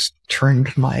blackberries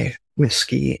turned my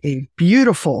whiskey a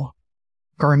beautiful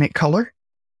garnet color,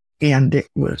 and it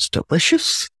was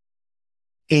delicious.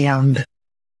 And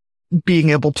being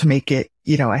able to make it,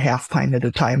 a half pint at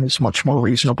a time is much more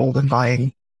reasonable than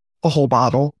buying a whole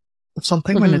bottle of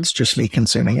something when it's just me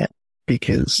consuming it.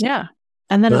 Because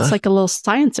and then it's like a little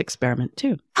science experiment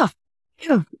too.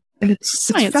 Yeah, and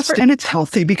it's and it's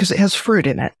healthy because it has fruit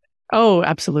in it. Oh,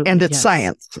 absolutely, and it's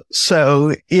science.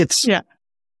 So it's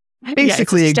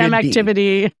basically it's a STEM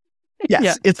activity.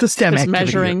 Yes, it's a STEM activity.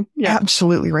 Measuring,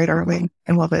 absolutely right, Arlene.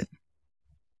 I love it.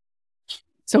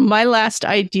 So my last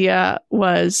idea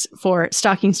was for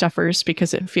stocking stuffers,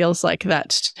 because it feels like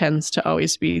that tends to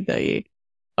always be the,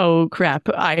 oh crap,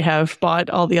 I have bought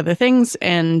all the other things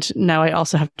and now I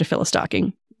also have to fill a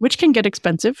stocking, which can get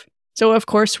expensive. So of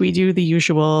course we do the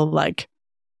usual like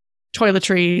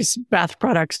toiletries, bath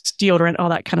products, deodorant, all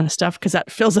that kind of stuff, because that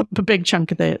fills up a big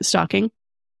chunk of the stocking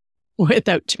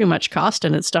without too much cost,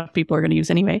 and it's stuff people are going to use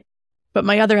anyway. But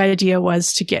my other idea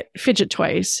was to get fidget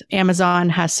toys. Amazon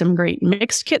has some great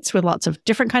mixed kits with lots of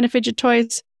different kind of fidget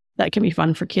toys that can be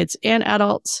fun for kids and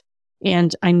adults.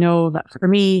 And I know that for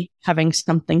me, having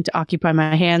something to occupy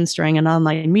my hands during an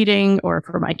online meeting or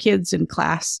for my kids in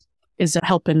class is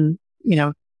helping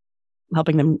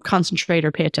them concentrate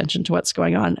or pay attention to what's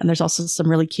going on. And there's also some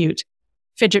really cute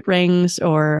fidget rings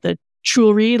or the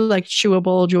jewelry, like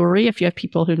chewable jewelry, if you have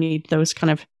people who need those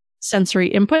kind of sensory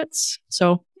inputs.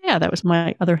 So yeah, that was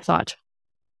my other thought.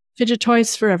 Fidget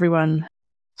toys for everyone.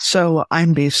 So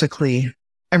I'm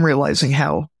realizing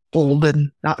how old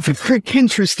and not very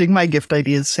interesting my gift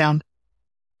ideas sound.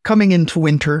 Coming into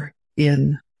winter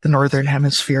in the Northern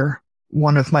Hemisphere,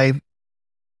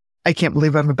 I can't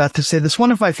believe I'm about to say this,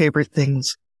 one of my favorite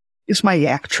things is my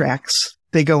yak tracks.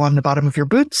 They go on the bottom of your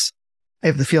boots. I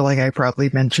have the feeling I probably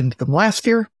mentioned them last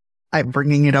year. I'm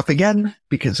bringing it up again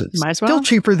because it's still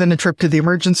cheaper than a trip to the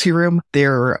emergency room.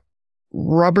 They're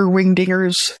rubber wing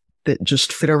dingers that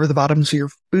just fit over the bottoms of your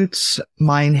boots.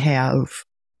 Mine have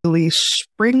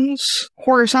springs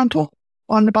horizontal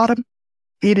on the bottom.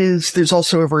 There's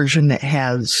also a version that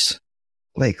has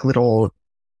like little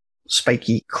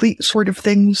spiky cleat sort of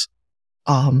things.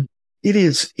 It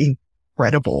is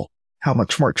incredible how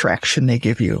much more traction they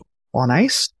give you on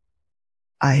ice.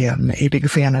 I am a big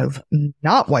fan of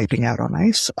not wiping out on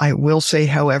ice. I will say,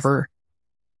 however,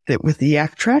 that with the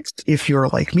yak tracks, if you're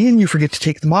like me and you forget to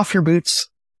take them off your boots,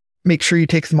 make sure you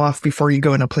take them off before you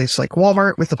go in a place like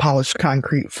Walmart with the polished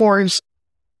concrete floors,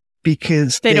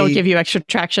 because they don't give you extra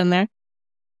traction there.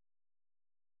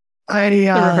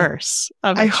 The reverse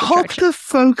of I hope traction. the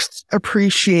folks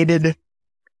appreciated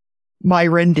my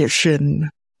rendition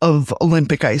of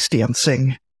Olympic ice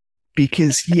dancing,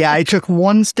 because I took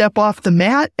one step off the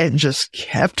mat and just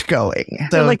kept going.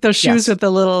 They're like those shoes with the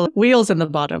little wheels in the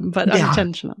bottom, but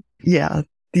unintentional. Yeah.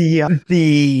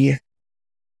 The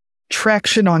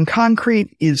traction on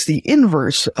concrete is the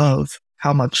inverse of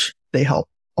how much they help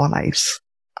on ice.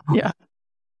 Yeah.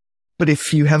 But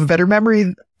if you have a better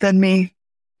memory than me,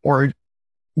 or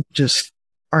just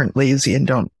aren't lazy and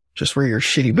don't just wear your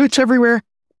shitty boots everywhere,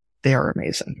 they are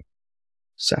amazing.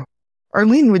 So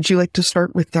Arlene, would you like to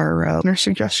start with our listener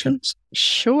suggestions?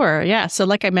 Sure. Yeah. So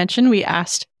like I mentioned, we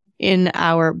asked in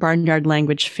our Barnyard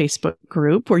Language Facebook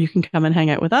group where you can come and hang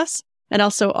out with us, and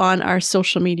also on our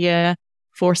social media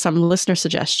for some listener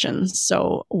suggestions.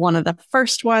 So one of the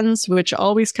first ones, which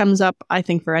always comes up, I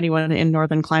think, for anyone in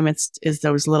northern climates, is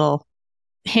those little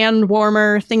hand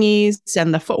warmer thingies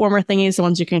and the foot warmer thingies, the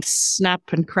ones you can snap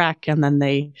and crack, and then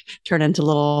they turn into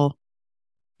little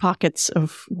pockets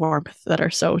of warmth that are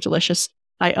so delicious.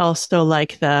 I also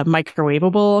like the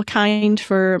microwavable kind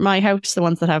for my house, the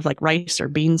ones that have like rice or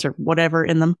beans or whatever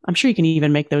in them. I'm sure you can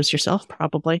even make those yourself,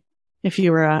 probably, if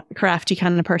you were a crafty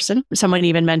kind of person. Someone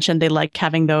even mentioned they like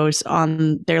having those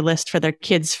on their list for their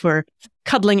kids for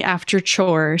cuddling after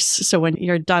chores. So when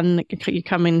you're done, you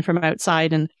come in from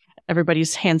outside and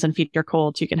everybody's hands and feet are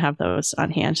cold, you can have those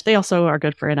on hand. They also are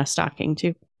good for in a stocking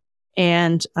too.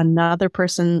 And another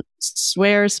person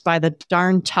swears by the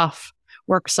Darn Tough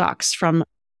work socks from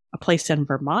a place in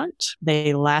Vermont.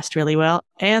 They last really well,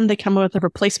 and they come with a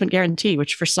replacement guarantee,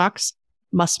 which for socks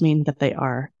must mean that they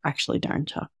are actually darn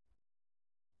tough.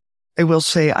 I will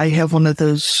say I have one of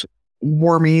those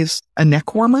warmies, a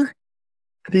neck warmer.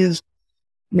 It is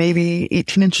maybe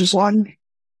 18 inches long,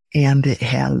 and it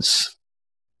has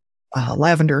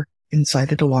lavender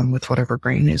inside it along with whatever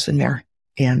grain is in there.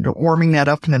 And warming that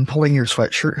up and then pulling your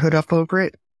sweatshirt hood up over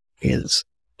it is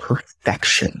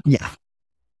perfection. Yeah.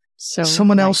 So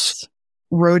someone else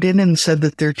wrote in and said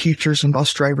that their teachers and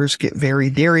bus drivers get very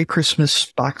dairy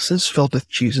Christmas boxes filled with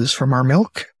cheeses from our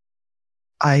milk.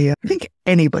 I think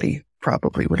anybody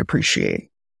probably would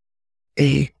appreciate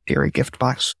a dairy gift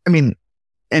box. I mean,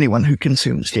 anyone who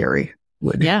consumes dairy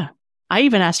would. Yeah. I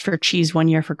even asked for cheese one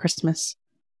year for Christmas.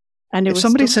 And if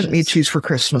somebody sent me cheese for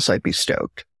Christmas, I'd be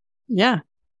stoked. Yeah.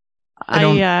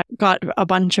 I got a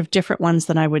bunch of different ones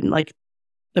that I wouldn't like.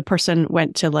 The person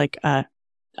went to like a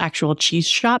actual cheese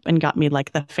shop and got me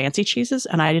like the fancy cheeses,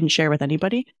 and I didn't share with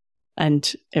anybody.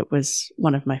 And it was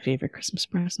one of my favorite Christmas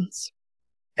presents.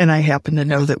 And I happen to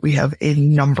know that we have a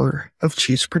number of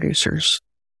cheese producers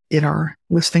in our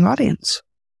listening audience.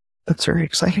 That's very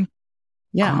exciting.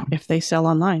 Yeah. If they sell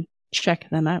online, check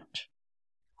them out.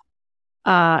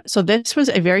 So this was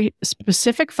a very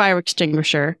specific fire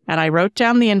extinguisher, and I wrote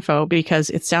down the info because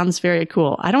it sounds very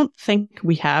cool. I don't think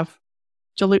we have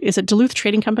Duluth. Is it Duluth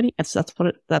Trading Company? That's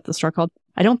what the store called.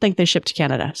 I don't think they ship to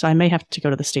Canada, so I may have to go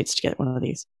to the States to get one of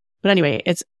these. But anyway,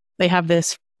 they have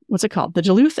this, what's it called? The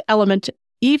Duluth Element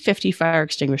E50 fire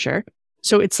extinguisher.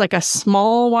 So it's like a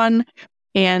small one,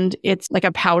 and it's like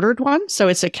a powdered one. So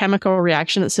it's a chemical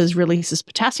reaction that says releases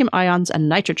potassium ions and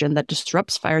nitrogen that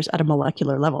disrupts fires at a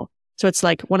molecular level. So it's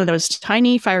like one of those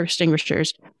tiny fire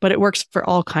extinguishers, but it works for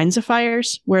all kinds of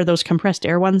fires, where those compressed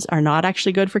air ones are not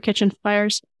actually good for kitchen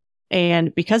fires.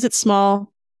 And because it's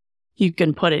small, you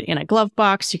can put it in a glove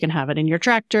box. You can have it in your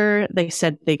tractor. They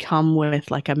said they come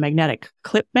with like a magnetic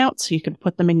clip mount, so you can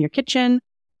put them in your kitchen,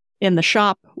 in the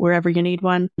shop, wherever you need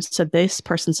one. So this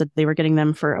person said they were getting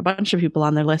them for a bunch of people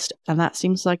on their list, and that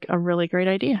seems like a really great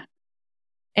idea.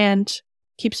 And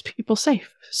keeps people safe.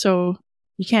 So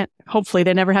you can't, hopefully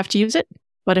they never have to use it,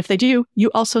 but if they do, you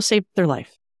also save their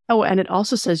life. Oh, and it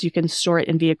also says you can store it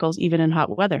in vehicles even in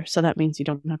hot weather. So that means you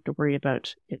don't have to worry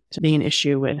about it being an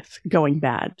issue with going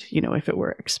bad, if it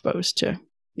were exposed to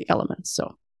the elements.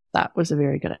 So that was a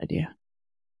very good idea.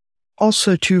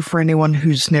 Also, too, for anyone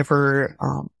who's never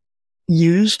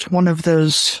used one of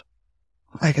those,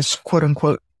 I guess, quote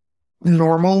unquote,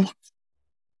 normal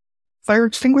fire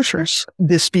extinguishers,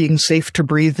 this being safe to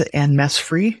breathe and mess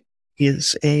free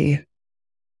is a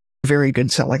very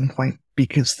good selling point,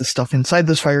 because the stuff inside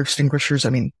those fire extinguishers, I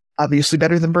mean, obviously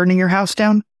better than burning your house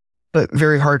down, but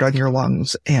very hard on your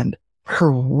lungs and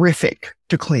horrific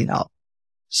to clean up.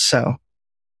 So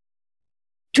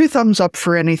 2 thumbs up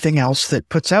for anything else that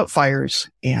puts out fires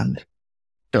and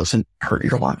doesn't hurt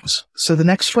your lungs. So the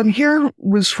next one here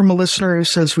was from a listener who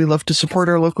says, we love to support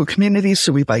our local community,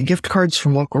 so we buy gift cards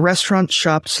from local restaurants,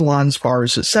 shops, salons,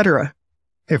 bars, etc.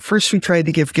 At first, we tried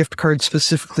to give gift cards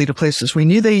specifically to places we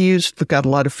knew they used, but got a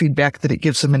lot of feedback that it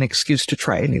gives them an excuse to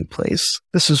try a new place.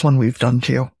 This is one we've done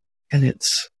too, and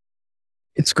it's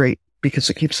great because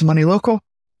it keeps the money local.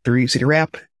 They're easy to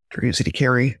wrap, they're easy to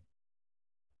carry,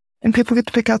 and people get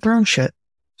to pick out their own shit.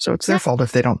 So it's their fault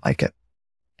if they don't like it.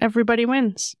 Everybody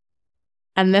wins.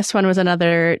 And this one was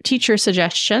another teacher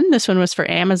suggestion. This one was for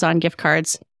Amazon gift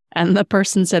cards. And the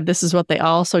person said this is what they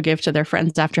also give to their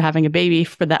friends after having a baby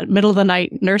for that middle of the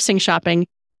night nursing shopping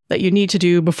that you need to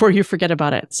do before you forget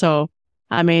about it. So,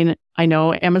 I mean, I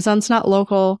know Amazon's not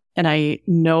local, and I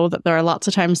know that there are lots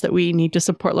of times that we need to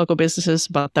support local businesses,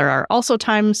 but there are also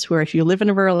times where if you live in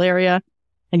a rural area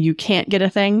and you can't get a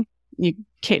thing, you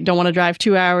don't want to drive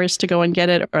 2 hours to go and get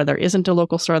it, or there isn't a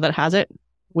local store that has it,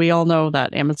 we all know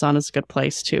that Amazon is a good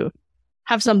place to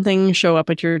have something show up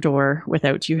at your door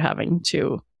without you having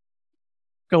to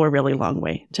go a really long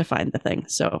way to find the thing.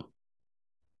 So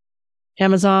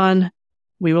Amazon,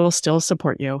 we will still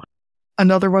support you.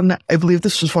 Another one that I believe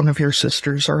this was one of your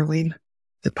sisters, Arlene,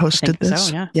 that posted this.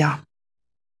 So, yeah.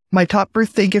 My top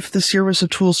birthday gift this year was a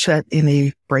tool set in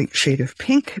a bright shade of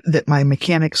pink that my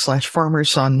mechanic/farmer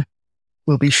son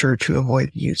will be sure to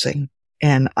avoid using.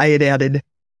 And I had added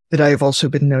that I have also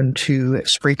been known to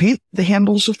spray paint the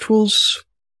handles of tools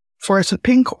fluorescent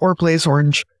pink or blaze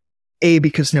orange, A,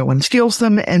 because no one steals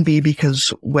them, and B,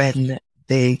 because when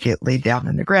they get laid down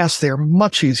in the grass, they're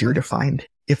much easier to find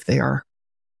if they are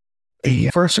a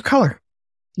fluorescent color.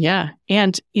 Yeah,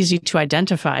 and easy to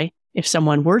identify. If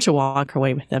someone were to walk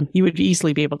away with them, you would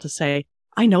easily be able to say,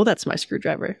 I know that's my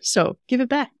screwdriver, so give it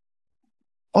back.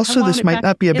 Also, this might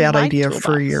not be a bad idea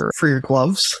for your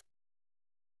gloves.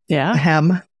 Yeah.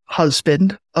 Ham,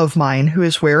 husband of mine, who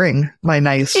is wearing my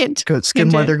nice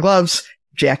goatskin leather gloves.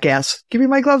 Jackass, give me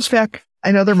my gloves back.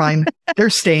 I know they're mine. They're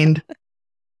stained.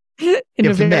 In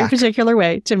a very particular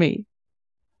way to me.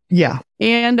 Yeah.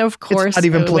 And of course, it's not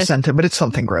even placenta, but it's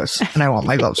something gross. And I want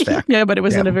my gloves back. Yeah, but it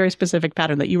was in a very specific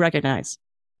pattern that you recognize.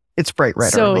 It's bright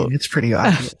red. Arlene. It's pretty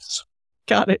obvious.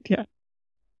 Got it. Yeah.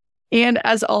 And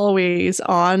as always,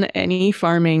 on any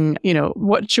farming,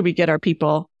 what should we get our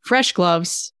people? Fresh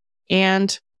gloves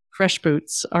and fresh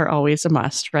boots are always a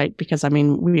must, right? Because,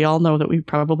 we all know that we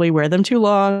probably wear them too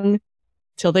long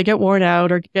till they get worn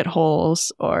out or get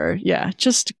holes, or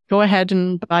just go ahead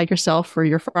and buy yourself or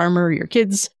your farmer or your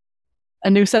kids a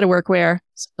new set of workwear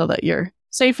so that you're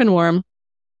safe and warm.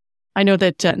 I know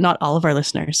that not all of our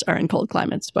listeners are in cold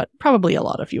climates, but probably a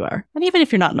lot of you are. And even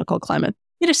if you're not in a cold climate,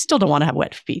 you just still don't want to have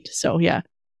wet feet. So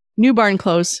new barn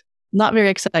clothes, not very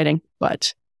exciting,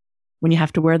 but when you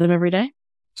have to wear them every day,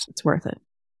 it's worth it.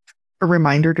 A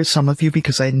reminder to some of you,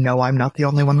 because I know I'm not the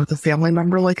only one with a family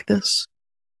member like this.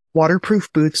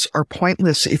 Waterproof boots are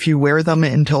pointless if you wear them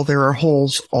until there are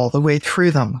holes all the way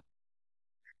through them.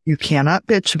 You cannot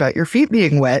bitch about your feet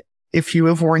being wet if you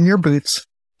have worn your boots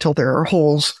till there are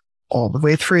holes all the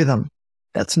way through them.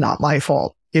 That's not my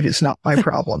fault. It is not my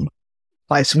problem.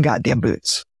 Buy some goddamn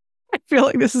boots. I feel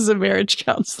like this is a marriage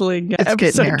counseling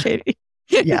episode, Katie.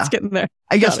 Yeah. It's getting there.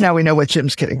 I guess now we know what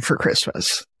Jim's getting for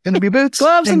Christmas. Going to be boots,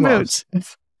 gloves and boots.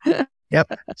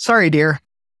 Yep. Sorry, dear.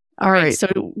 All right.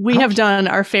 So we have done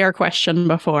our fair question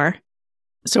before.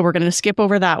 So we're going to skip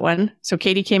over that one. So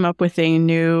Katie came up with a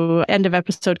new end of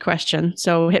episode question.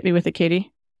 So hit me with it,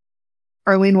 Katie.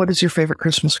 Arlene, what is your favorite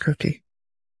Christmas cookie?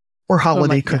 Or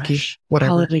holiday cookie? Whatever.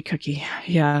 Holiday cookie.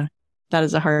 Yeah. That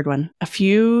is a hard one. A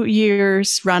few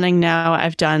years running now,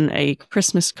 I've done a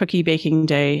Christmas cookie baking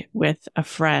day with a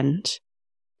friend.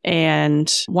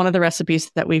 And one of the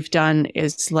recipes that we've done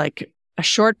is like a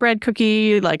shortbread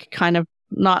cookie, like kind of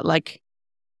not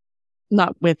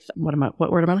with,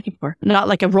 what word am I looking for? Not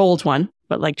like a rolled one,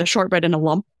 but like the shortbread in a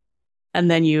lump. And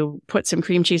then you put some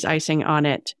cream cheese icing on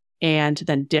it and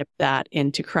then dip that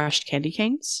into crushed candy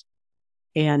canes.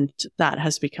 And that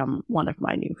has become one of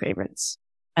my new favorites.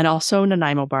 And also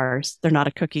Nanaimo bars. They're not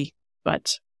a cookie,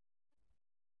 but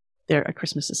they're a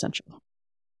Christmas essential.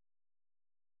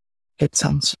 It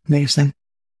sounds amazing.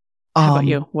 How about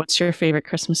you? What's your favorite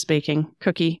Christmas baking?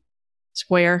 Cookie,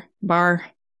 square, bar?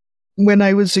 When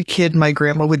I was a kid, my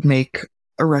grandma would make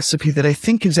a recipe that I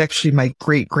think is actually my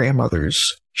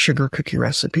great-grandmother's sugar cookie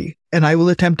recipe. And I will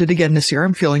attempt it again this year.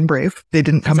 I'm feeling brave. They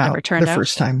didn't come out the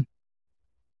first time.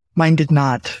 Mine did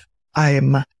not.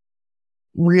 I'm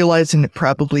realizing that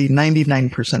probably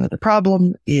 99% of the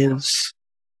problem is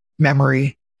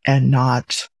memory and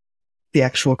not the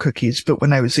actual cookies. But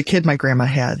when I was a kid, my grandma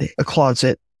had a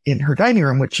closet in her dining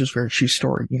room, which is where she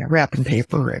stored, wrapping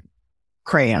paper and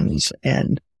crayons.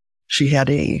 And she had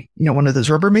one of those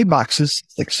Rubbermaid boxes,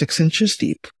 like 6 inches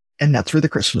deep. And that's where the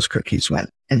Christmas cookies went.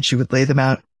 And she would lay them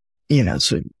out,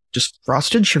 so just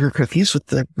frosted sugar cookies with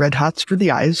the red hots for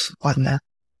the eyes on the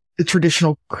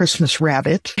traditional Christmas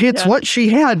rabbit. It's what she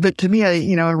had, but to me,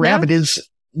 a rabbit is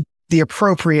the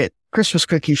appropriate Christmas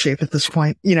cookie shape at this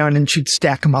point, and then she'd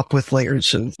stack them up with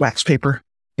layers of wax paper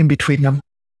in between them.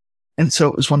 And so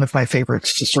it was one of my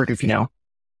favorites to sort of,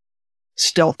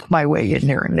 stealth my way in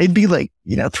there. And they'd be like,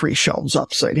 3 shelves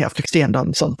up. So I'd have to stand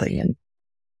on something and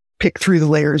pick through the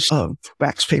layers of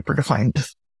wax paper to find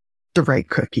the right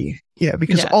cookie. Yeah,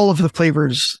 because all of the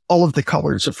flavors, all of the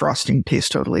colors of frosting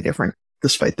taste totally different,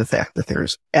 despite the fact that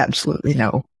there's absolutely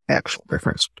no actual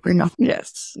difference between them.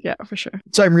 Yes. Yeah, for sure.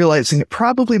 So I'm realizing that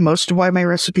probably most of why my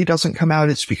recipe doesn't come out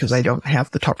is because I don't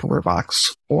have the Tupperware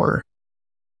box or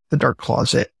the dark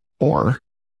closet, or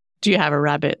Do you have a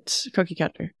rabbit cookie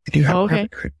cutter? I do have Oh, a okay.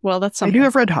 rabbit cookie. Well, that's I something. do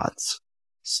have Red Hots.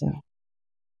 So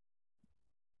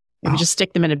maybe just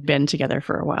stick them in a bin together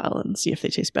for a while and see if they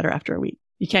taste better after a week.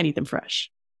 You can't eat them fresh.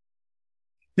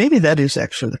 Maybe that is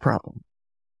actually the problem.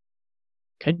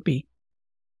 Could be.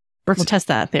 We'll test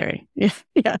that theory.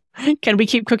 Yeah. Can we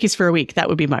keep cookies for a week? That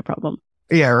would be my problem.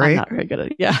 Yeah, right? I'm not very good at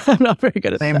it. Yeah, I'm not very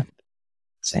good at that.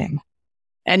 Same.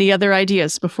 Any other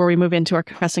ideas before we move into our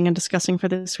cussing and discussing for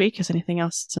this week? Is anything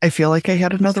else? I feel like I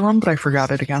had another one, but I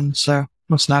forgot it again, so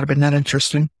must not have been that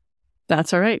interesting.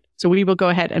 That's all right. So we will go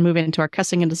ahead and move into our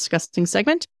cussing and discussing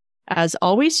segment. As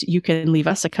always, you can leave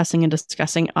us a cussing and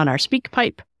discussing on our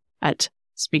SpeakPipe at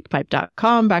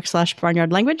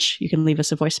speakpipe.com/barnyard language. You can leave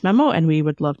us a voice memo and we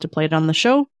would love to play it on the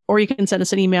show. Or you can send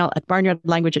us an email at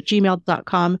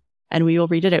barnyardlanguage@gmail.com and we will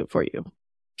read it out for you.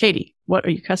 Katie, what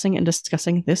are you cussing and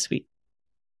discussing this week?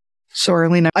 So,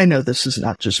 Arlene, I know this is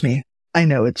not just me. I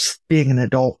know it's being an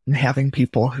adult and having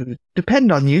people who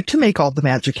depend on you to make all the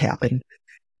magic happen.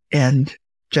 And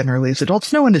generally, as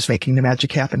adults, no one is making the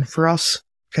magic happen for us.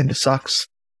 Kind of sucks.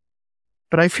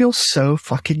 But I feel so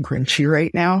fucking grinchy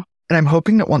right now. And I'm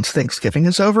hoping that once Thanksgiving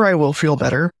is over, I will feel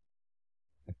better.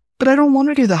 But I don't want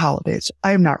to do the holidays.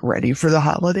 I am not ready for the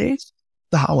holidays.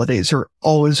 The holidays are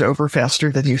always over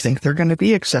faster than you think they're going to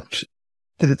be, except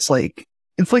that it's like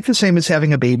the same as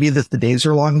having a baby, that the days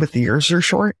are long, but the years are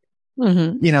short.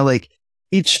 Mm-hmm. You know, like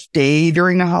each day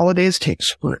during the holidays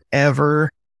takes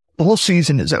forever. The whole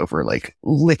season is over, like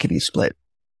lickety split.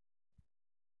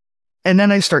 And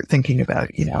then I start thinking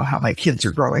about, you know, how my kids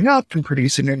are growing up and pretty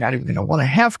soon they're not even going to want to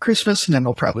have Christmas, and then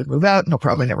they'll probably move out and they'll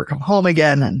probably never come home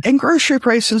again. And grocery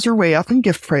prices are way up and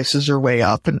gift prices are way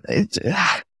up, and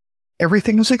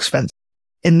everything is expensive.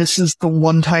 And this is the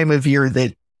one time of year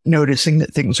that noticing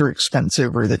that things are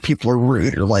expensive or that people are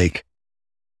rude or like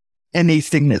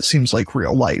anything that seems like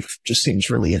real life just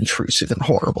seems really intrusive and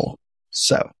horrible.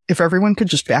 So if everyone could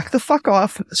just back the fuck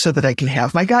off so that I can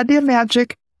have my goddamn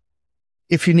magic.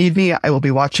 If you need me, I will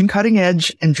be watching Cutting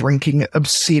Edge and drinking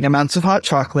obscene amounts of hot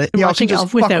chocolate. Watching just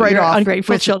Elf without right your off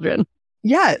ungrateful with- children.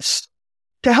 Yes.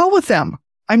 To hell with them.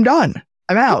 I'm done.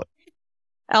 I'm out.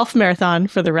 Elf marathon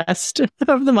for the rest of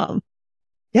the month.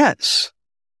 Yes.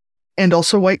 And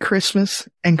also White Christmas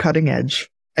and Cutting Edge.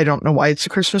 I don't know why it's a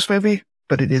Christmas movie,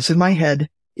 but it is in my head.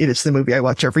 It is the movie I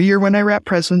watch every year when I wrap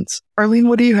presents. Arlene,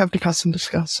 what do you have to cuss and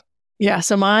discuss? Yeah,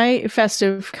 so my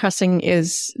festive cussing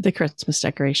is the Christmas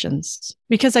decorations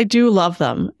because I do love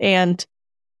them and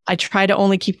I try to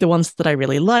only keep the ones that I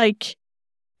really like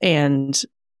and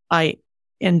I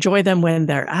enjoy them when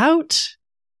they're out,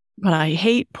 but I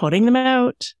hate putting them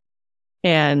out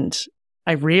and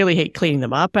I really hate cleaning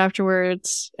them up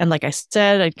afterwards. And like I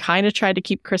said, I kind of try to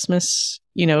keep Christmas,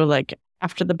 you know, like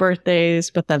after the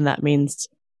birthdays, but then that means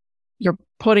you're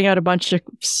putting out a bunch of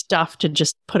stuff to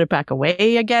just put it back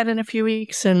away again in a few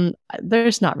weeks. And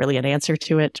there's not really an answer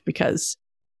to it because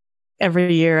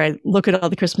every year I look at all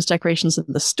the Christmas decorations in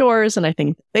the stores and I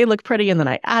think they look pretty. And then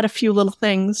I add a few little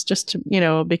things just to, you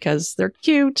know, because they're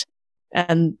cute.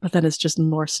 But then it's just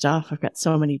more stuff. I've got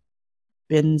so many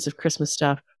bins of Christmas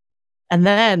stuff. And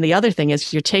then the other thing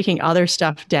is you're taking other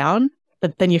stuff down,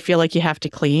 but then you feel like you have to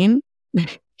clean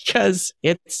because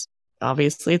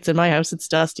obviously it's in my house, it's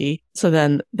dusty. So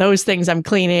then those things I'm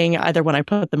cleaning either when I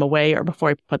put them away or before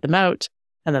I put them out.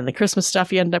 And then the Christmas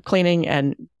stuff you end up cleaning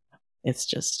and it's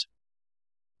just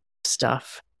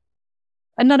stuff.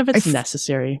 And none of it's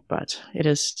necessary, but it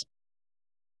just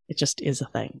is a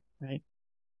thing, right?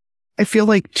 I feel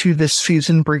like too, this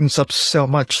season brings up so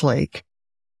much like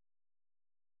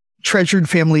treasured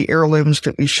family heirlooms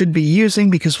that we should be using,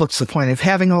 because what's the point of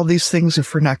having all these things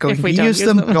if we're not going to use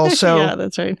them? But also, yeah,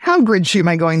 that's right. How grinchy am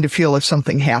I going to feel if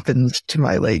something happens to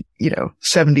my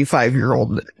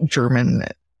 75-year-old German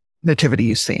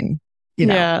nativity scene?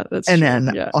 Yeah, that's and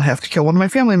true. Then I'll have to kill one of my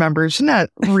family members, and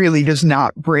that really does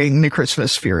not bring the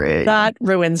Christmas spirit. That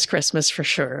ruins Christmas for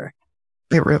sure.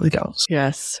 It really does.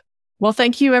 Yes. Well,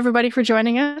 thank you everybody for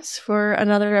joining us for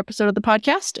another episode of the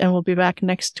podcast, and we'll be back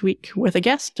next week with a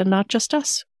guest and not just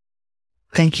us.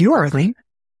 Thank you, Arlene.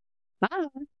 Bye.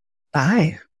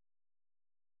 Bye.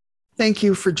 Thank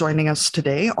you for joining us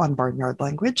today on Barnyard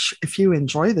Language. If you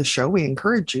enjoy the show, we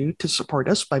encourage you to support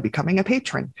us by becoming a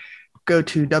patron. Go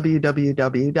to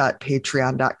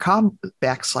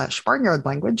www.patreon.com/Barnyard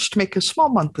Language to make a small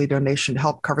monthly donation to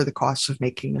help cover the costs of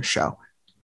making the show.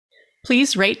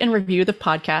 Please rate and review the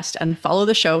podcast and follow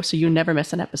the show so you never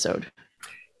miss an episode.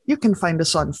 You can find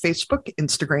us on Facebook,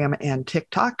 Instagram, and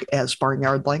TikTok as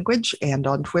Barnyard Language, and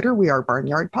on Twitter, we are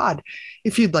Barnyard Pod.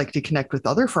 If you'd like to connect with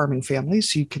other farming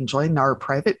families, you can join our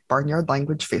private Barnyard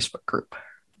Language Facebook group.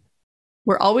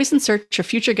 We're always in search of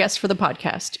future guests for the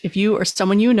podcast. If you or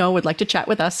someone you know would like to chat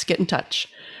with us, get in touch.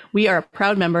 We are a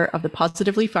proud member of the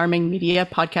Positively Farming Media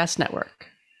Podcast Network.